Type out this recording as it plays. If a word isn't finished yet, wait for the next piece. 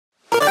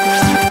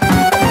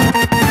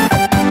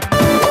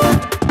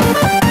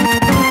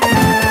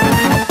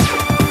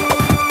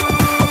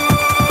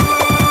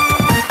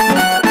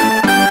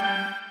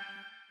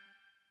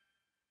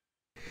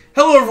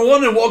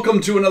everyone, and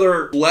welcome to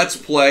another Let's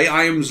Play.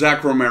 I am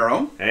Zach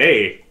Romero.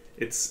 Hey,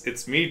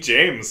 it's me,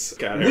 James.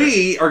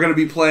 We are going to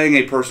be playing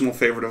a personal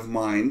favorite of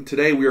mine.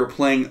 Today we are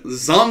playing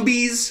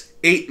Zombies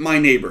Ate My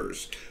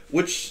Neighbors.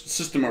 Which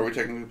system are we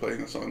technically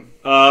playing this on?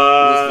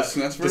 Is this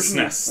the SNES version?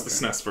 The SNES. Okay. The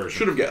SNES version.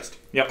 Should have guessed.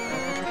 Yep.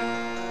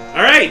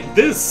 Alright,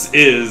 this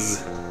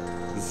is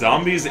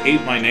Zombies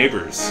Ate My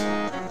Neighbors.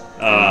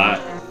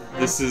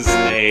 This is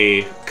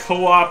a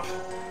co-op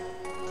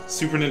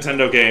Super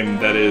Nintendo game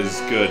that is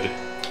good.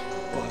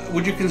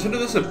 Would you consider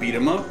this a beat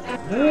 'em up?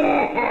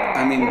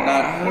 I mean,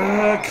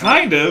 not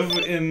kind of.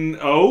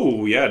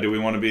 Oh yeah. Do we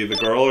want to be the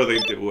girl or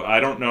the? I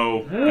don't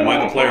know. Am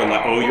I the player?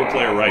 Oh, you're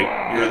player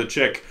right. You're the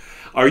chick.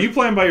 Are you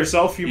playing by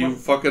yourself? You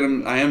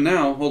fucking. I am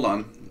now. Hold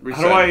on.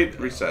 Reset. How do I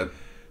reset?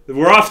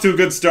 We're off to a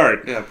good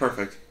start. Yeah,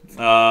 perfect.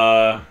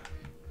 Can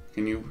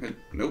you hit?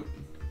 Nope.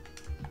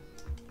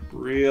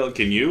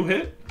 Can you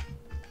hit?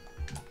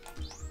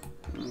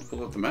 I'll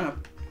pull up the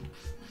map.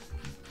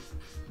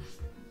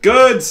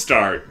 Good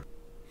start.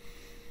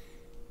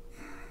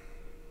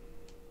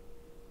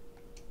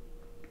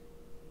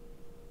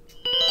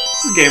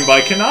 This is a game by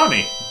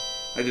Konami.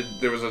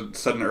 There was a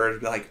sudden urge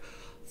to be like,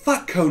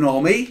 fuck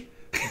Konami.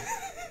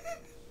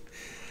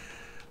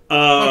 Fuck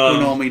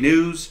Konami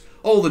news.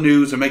 All the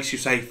news that makes you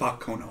say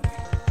fuck Konami.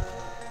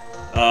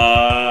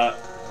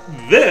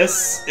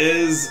 This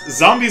is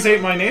Zombies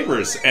Ate My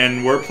Neighbors,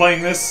 and we're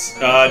playing this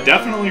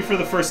definitely for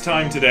the first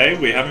time today.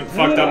 We haven't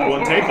fucked up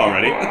one take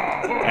already.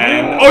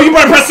 And oh, you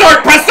better press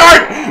start! Press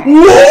start!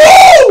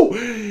 Whoa!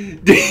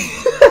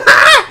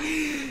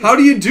 How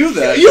do you do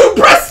that? You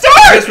press start!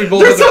 I guess we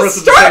both have to press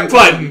the same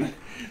button.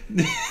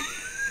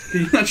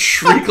 Can you not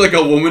shriek like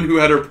a woman who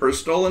had her purse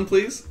stolen,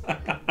 please?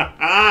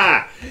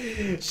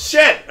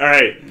 Shit!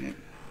 Alright.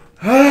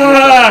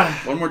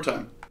 One more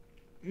time.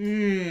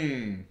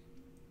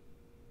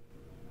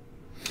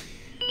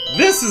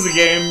 This is a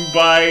game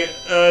by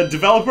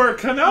developer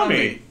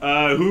Konami,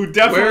 who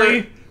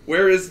definitely...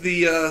 Where is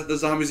the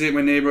Zombies Ate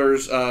My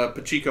Neighbors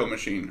Pachinko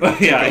machine?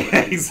 Yeah,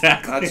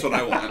 exactly. That's what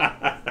I want.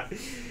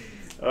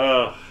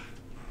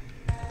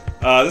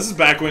 This is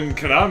back when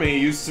Konami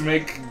used to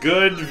make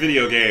good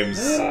video games.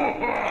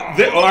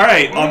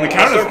 Alright, on the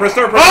count of... Press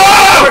start, Oh my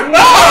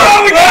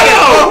god!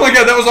 Oh my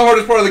god, that was the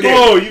hardest part of the game.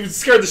 Oh, you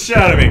scared the shit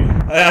out of me.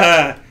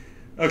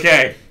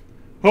 Okay.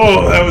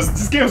 Oh,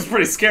 this game was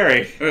pretty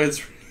scary.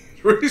 It's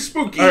really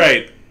spooky.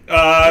 Alright.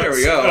 There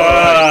we go.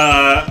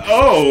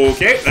 Oh,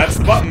 okay, that's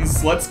the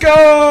buttons. Let's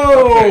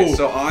go! Okay,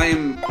 so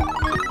I'm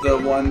the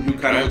one who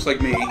kind of looks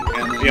like me,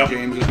 and then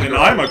James is the girl. And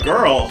I'm a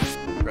girl.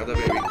 Grab that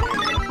baby.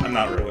 I'm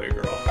not really a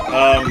girl.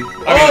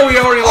 we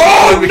already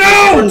lost Oh, because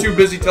no! you were too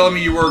busy telling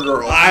me you were a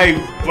girl.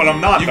 But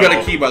I'm not, You got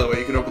a key, by the way.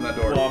 You can open that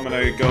door. Well, I'm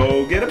gonna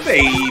go get a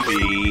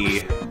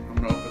baby. I'm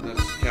gonna open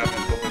this cabinet,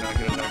 hoping I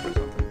get a knife or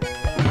something.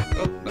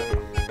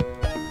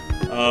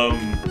 Oh,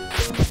 nothing.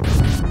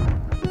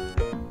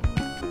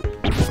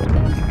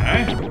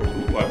 Okay.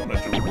 Ooh, I wanna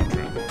jump on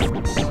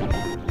trampolines.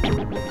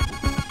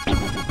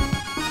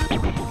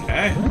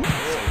 Okay.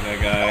 Save that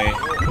guy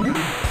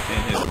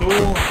in his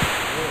pool.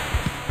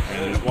 And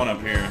there's one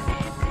up here.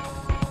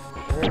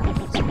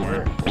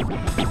 Somewhere. To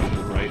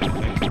the right, I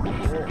think.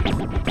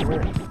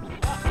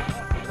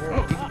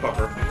 Oh,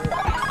 buffer.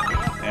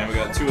 And we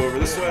got two over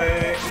this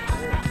way.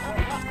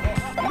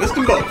 Missed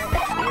them both.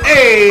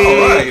 Hey!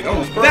 Alright,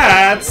 almost perfect.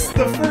 That's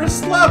the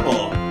first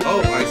level!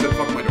 Oh, I said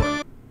fuck my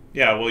door.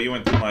 Yeah, well, you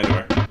went through my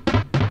door.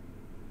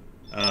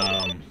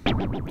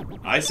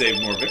 I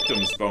saved more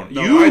victims bonus.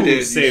 No, you I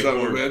did. saved You son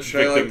of a more bitch.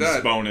 I like victims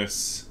that.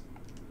 bonus.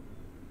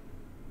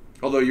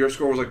 Although your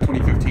score was like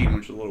 2015,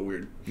 which is a little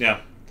weird. Yeah.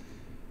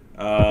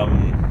 I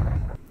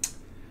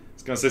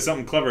was gonna say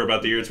something clever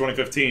about the year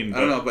 2015. But I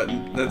don't know, but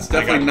that's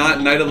definitely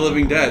not Night of the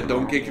Living Dead.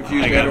 Don't get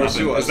confused or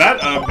sue us. Is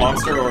that a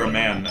monster or a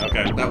man?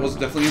 Okay. That was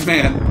definitely a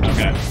man.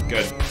 Okay,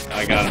 good.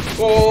 I got him.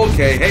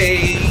 Okay,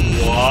 hey!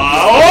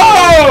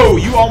 Whoa!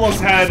 You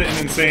almost had an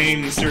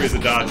insane series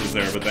of dodges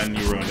there, but then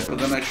you ruined it. But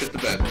then I shit the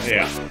bed.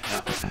 Yeah.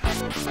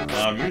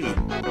 You're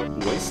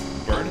just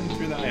burning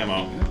through that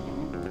ammo.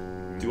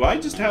 Do I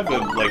just have a,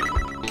 like,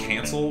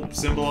 cancel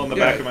symbol on the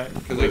back of my...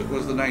 because it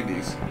was the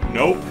 90s.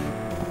 Nope.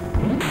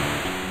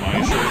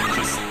 My shirt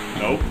just...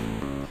 Nope.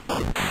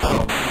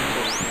 Oh.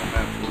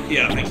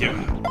 Yeah, thank you.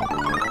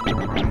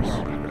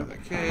 Grab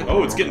that kid.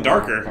 Oh, it's getting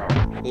darker.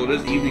 Well, it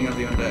is Evening of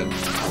the Undead.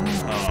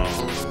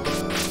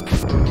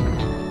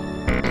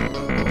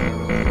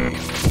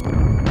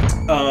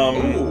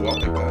 Ooh, I'll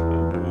take that.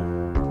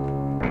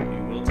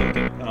 You will take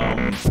it.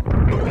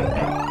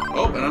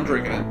 Oh, and I'm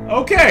drinking it.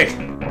 Okay!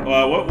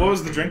 What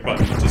was the drink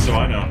button, just so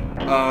I know?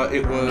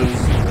 It was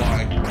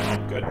Y. Oh,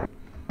 good.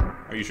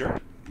 Are you sure?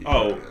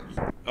 Oh.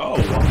 Oh,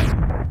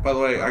 why? By the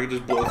way, I can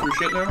just blow through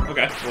shit now?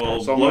 Okay, well,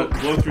 So blow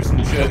through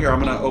some shit. Here, I'm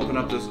gonna open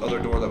up this other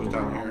door that was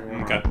down here.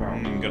 Okay,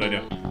 good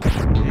idea.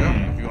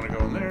 Yeah, if you want to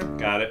go in there.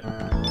 Got it.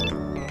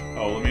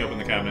 Oh, let me open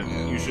the cabinet.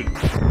 You should... I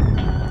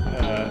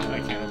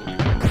can't open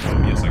the cabinet.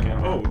 Oh, yes, I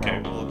can. Oh,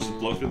 okay, well, let's just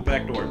blow through the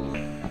back door.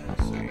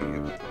 Let's see.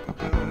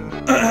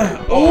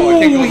 Oh,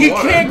 he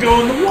can't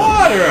go in the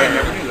water! I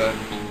never knew that.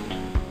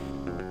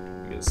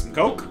 some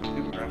Coke.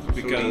 Grab some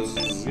Because,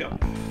 sodies. yep.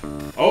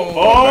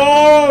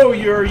 Oh,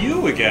 you're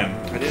you again.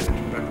 I did.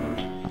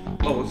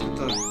 Oh, let's get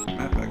the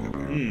map back up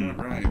here.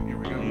 Alright, here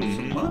we go.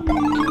 Some money.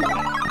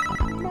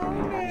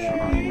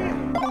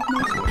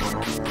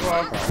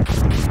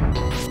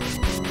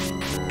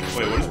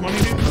 Wait, what does money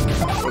do?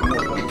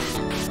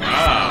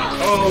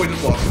 Oh, we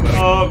just lost somebody.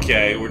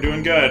 Okay, we're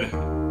doing good.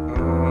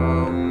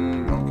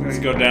 Okay. Let's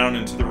go down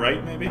and to the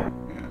right, maybe? Yeah.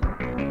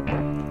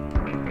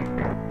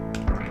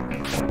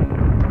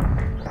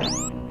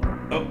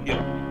 Oh, yep.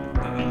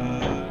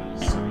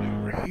 Somebody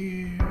over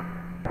here.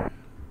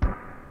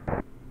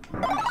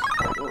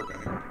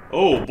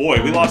 Oh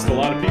boy, we lost a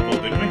lot of people,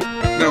 didn't we?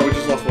 No, we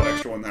just lost one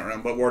extra one that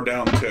round, but we're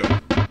down 2.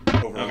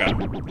 Overall. Okay.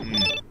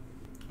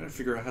 Gotta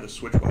figure out how to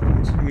switch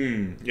weapons.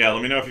 Yeah,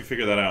 let me know if you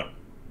figure that out.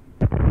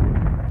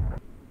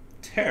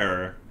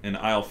 Terror in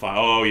aisle 5.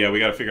 Oh yeah, we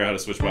gotta figure out how to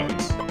switch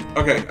weapons.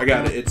 Okay, I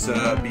got it. It's B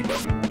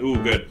button.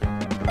 Ooh, good. No.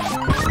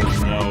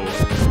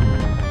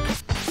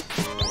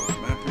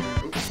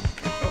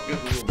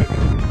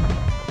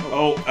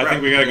 Oh, I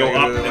think we gotta go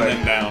up and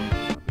then down.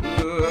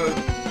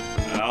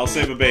 I'll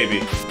save a baby.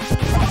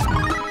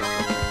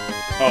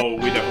 Oh,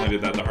 we definitely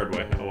did that the hard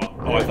way. Oh well.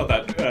 Oh, I thought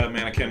that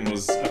mannequin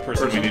was a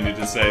person we needed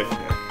to save.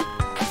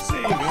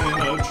 Saving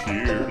a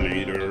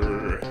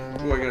cheerleader.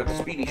 Oh, I got the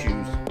speedy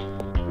shoes.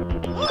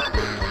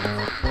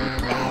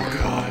 Oh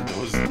god,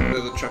 those.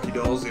 They're the Chucky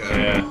dolls, yeah.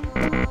 Yeah.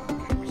 Okay,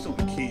 we still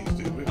need keys,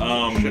 dude. We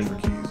have shit for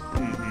keys.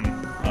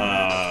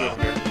 Oh,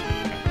 okay.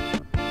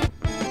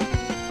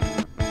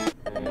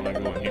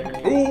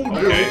 Well, where are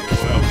we going?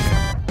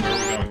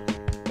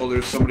 Oh,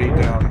 there's somebody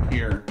down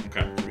here.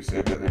 Okay. Can we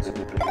save that? Nothing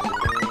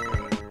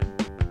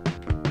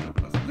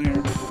there.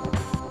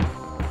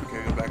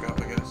 Okay, go back up,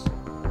 I guess.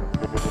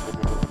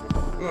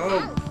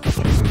 Oh,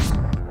 Jesus.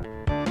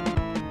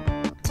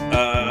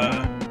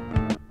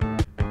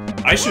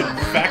 I should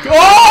back.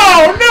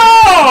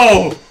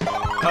 Oh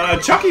no!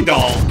 Chucky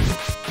doll.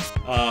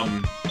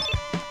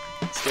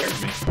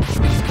 Scared me.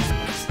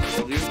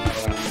 Told you?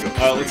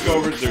 Let's go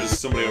over. There's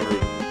somebody over to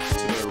the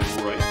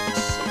right.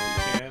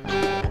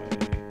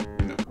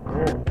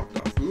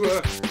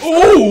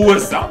 Oh, a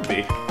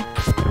zombie!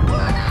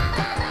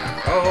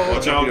 Oh,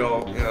 watch out!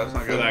 Yeah, that's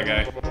not For good. that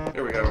guy.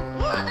 There we go.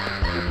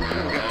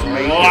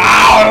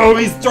 Wow!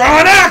 He's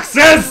throwing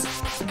axes!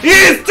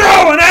 He's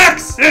throwing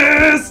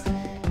axes!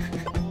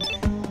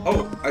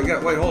 Oh, I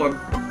got. Wait, hold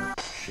on.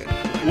 Shit.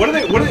 What are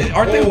they?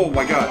 Aren't they? Oh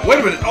my god! Wait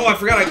a minute! Oh, I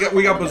forgot.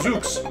 We got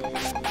bazooks.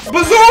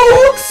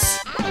 Bazooks!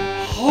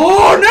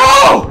 Oh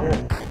no!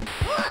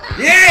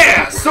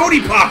 Yeah! Sody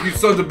pop, you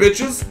sons of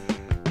bitches!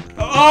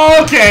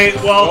 Okay,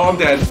 well... Oh, I'm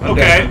dead. I'm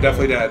dead. I'm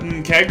definitely dead.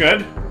 Okay,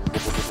 good.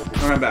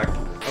 Alright, I'm back.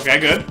 Okay,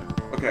 good.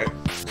 Okay.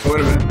 So,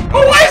 wait a minute.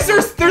 Oh, why is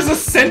there's a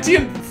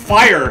sentient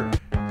fire?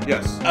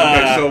 Yes.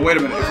 Okay, so wait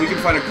a minute. If we can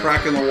find a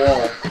crack in the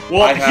wall...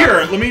 Well,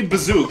 here, let me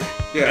bazook.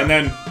 Yeah. And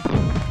then...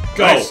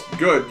 Go. Nice.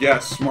 Good.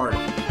 Yes. Smart.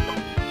 I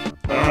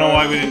don't know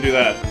why we didn't do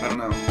that. I don't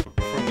know.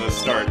 From the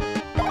start.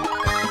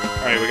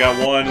 Alright, we got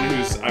one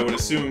who's, I would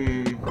assume...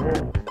 in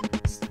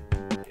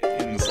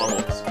the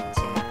slums.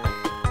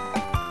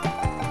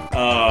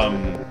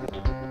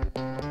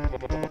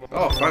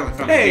 Oh, finally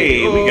found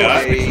hey, a key. we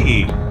got a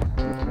key.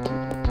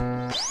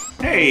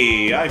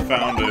 Hey, I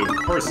found a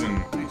person.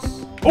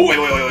 Nice. Oh, wait.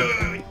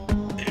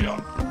 Yeah,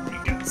 let me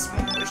get some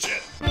more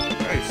shit.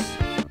 Nice.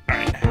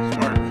 Alright.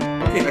 Smart.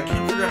 Okay, I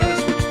can't figure out how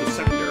to switch the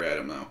secondary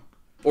item, though.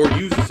 Or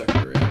use the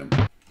secondary item.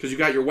 Because you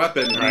got your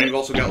weapon, and then you've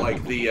also got,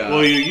 like, the,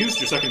 Well, you used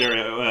your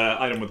secondary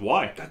item with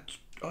Y.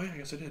 Oh, yeah, I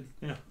guess I did.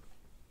 Yeah.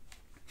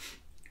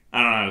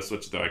 I don't know how to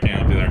switch it, though. I can't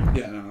help you there.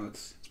 Yeah, no,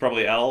 it's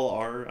probably L,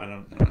 R, I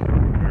don't know.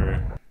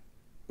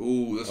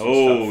 Ooh, this is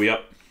Oh, tough.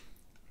 yep.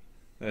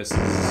 This is...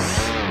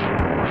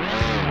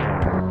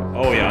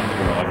 Oh, yeah, I'm the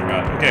girl. I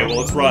forgot. Okay, well,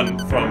 let's run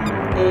from...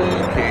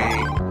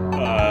 Okay.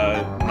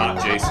 Not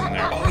Jason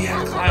there. Oh,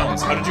 yeah,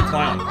 clowns. How did you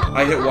clown?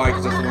 I hit Y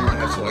because that's the one I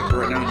have selected.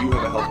 Right now, you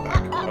have a health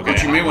pack. Okay.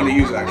 Which you may want to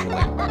use, actually.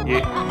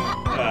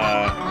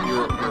 Yeah,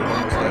 You're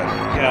almost dead.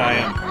 yeah, I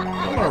am.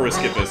 I'm gonna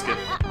risk it, biscuit.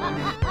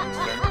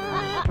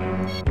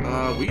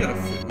 We gotta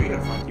find...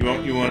 You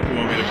want me to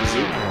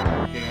bazook?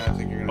 Yeah, I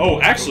think you're gonna... Oh,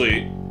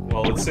 actually...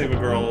 Well, let's save a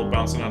girl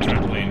bouncing on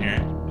trampoline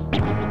here.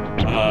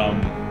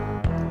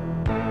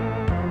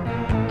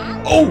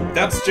 Oh,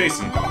 that's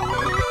Jason.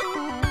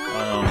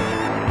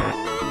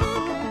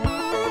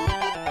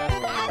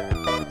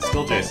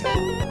 Still Jason.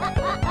 Alright,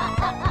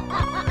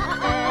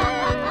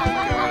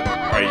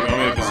 you want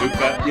me to bazook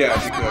that? Yeah,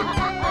 if you could.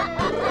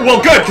 Well,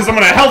 good, because I'm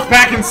gonna health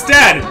pack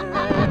instead!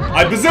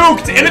 I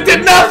bazooked, and it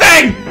did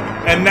nothing!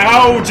 And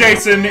now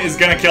Jason is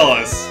gonna kill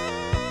us.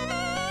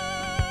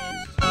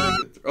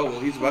 Oh, well,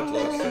 he's about to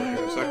let us through here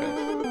in a second.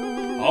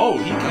 Oh,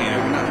 he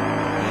can.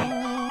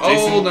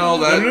 Jason. Oh, no,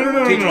 that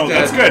No, dead.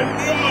 that's good.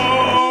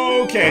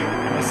 Oh, okay.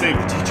 I'm gonna save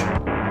the teacher.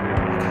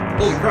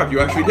 Holy crap, you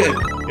actually did.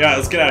 Yeah,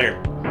 let's get out of here.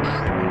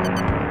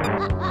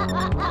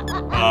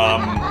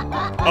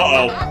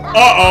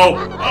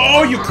 Uh-oh.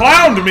 Oh, you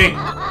clowned me!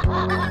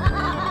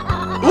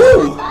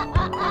 Ooh!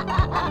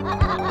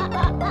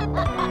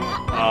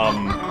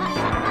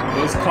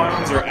 Those those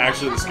clowns are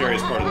actually the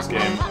scariest part of this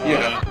game.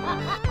 Yeah.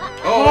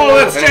 Oh,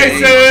 that's hey.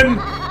 Jason!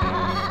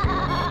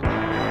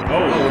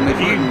 Oh, and they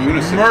he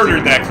unison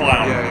murdered that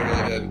clown. Yeah, he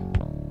really did.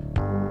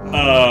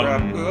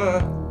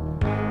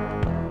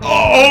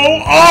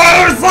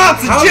 There's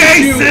lots of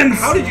Jasons!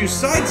 How did you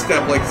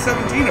sidestep like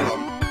 17 of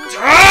them?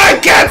 I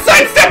can't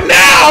sidestep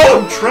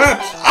now! I'm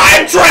trapped.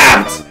 I'm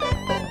trapped!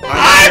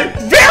 I'm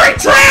very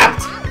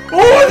trapped!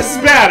 Oh, this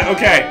is bad.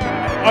 Okay.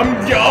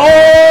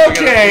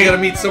 Okay. We gotta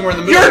meet somewhere in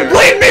the middle. You're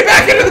bleeding me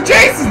back into the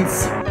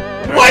Jasons!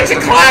 Why'd you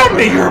clown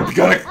me? You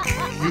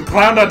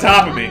clowned on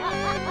top of me.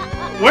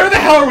 Where the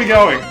hell are we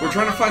going? We're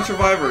trying to find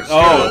survivors.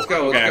 Oh, yeah, let's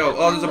go, okay. let's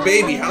go. Oh, there's a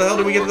baby. How the hell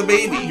did we get to the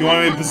baby? You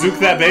want me to bazooka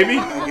that baby?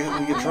 I guess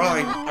we can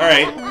try.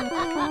 Alright.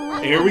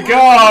 Here we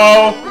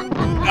go!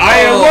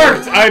 It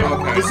worked! I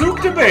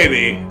bazooked a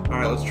baby.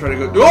 Alright, let's try to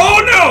go.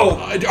 Oh no!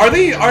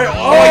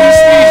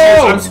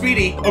 Oh, I'm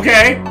speedy.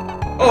 Okay.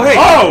 Oh, hey!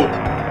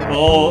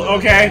 Oh,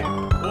 okay.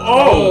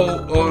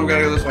 Oh, we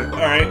gotta go this way.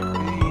 Alright.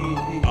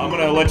 I'm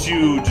gonna let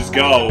you just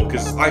go,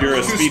 because you're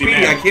a speedy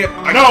man. I can't.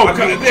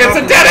 It's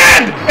a dead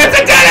end! It's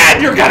a dead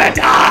end! You're gonna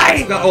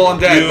die! I'm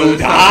dead. You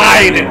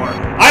died!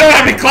 I don't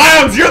have any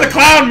clowns! You're the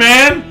clown,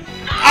 man!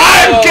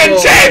 I'm getting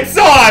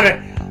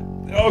chainsawed!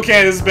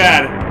 Okay, this is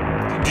bad.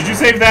 Did you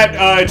save that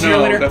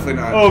cheerleader? No,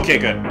 definitely not. Okay,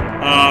 good.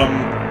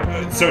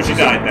 So she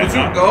died. That's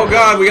not. Oh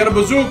god, we got a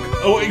bazooka.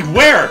 Oh,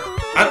 where?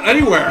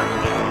 Anywhere.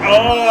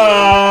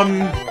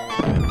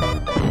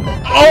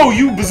 Oh,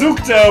 you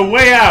bazooked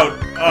way out.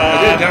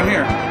 I did down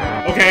here.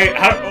 Okay. We're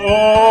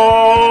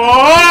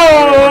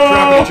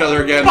trapping each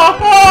other again.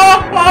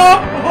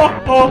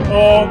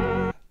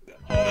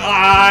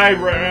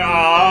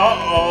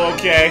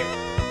 Okay.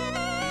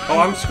 Oh,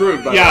 I'm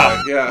screwed. By the way.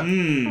 Yeah.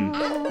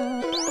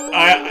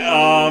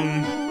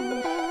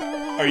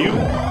 Are you?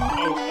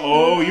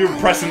 Oh, you're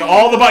pressing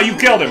all the buttons. You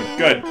killed him.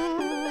 Good.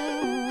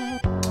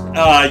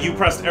 You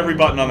pressed every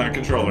button on that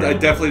controller. I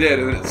definitely did,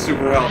 and it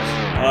super helps.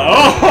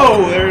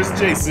 There's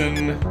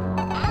Jason.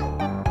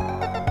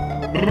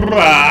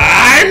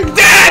 I'm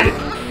dead!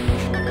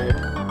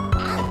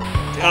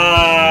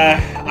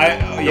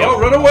 Yo,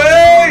 run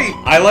away!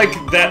 I like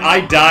that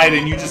I died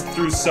and you just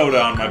threw soda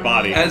on my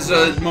body. As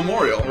a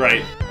memorial.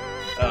 Right.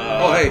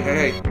 Oh,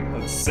 hey.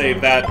 Let's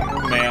save that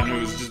man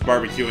who's just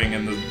barbecuing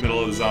in the middle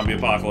of the zombie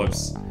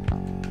apocalypse.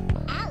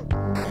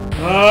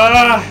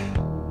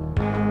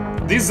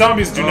 These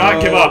zombies do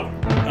not give up.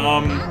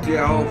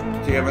 Yeah, oh,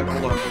 damn it,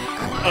 hold on.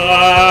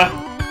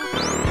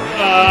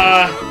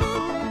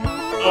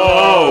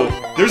 Oh,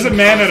 there's a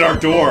man at our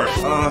door.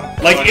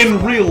 Like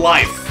in real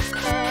life.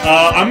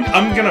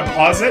 I'm gonna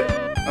pause it.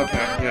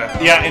 Okay, yeah.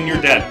 Yeah, and you're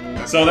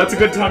dead. So that's a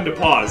good time to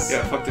pause.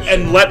 Yeah, fuck this shit.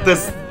 And let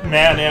this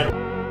man in.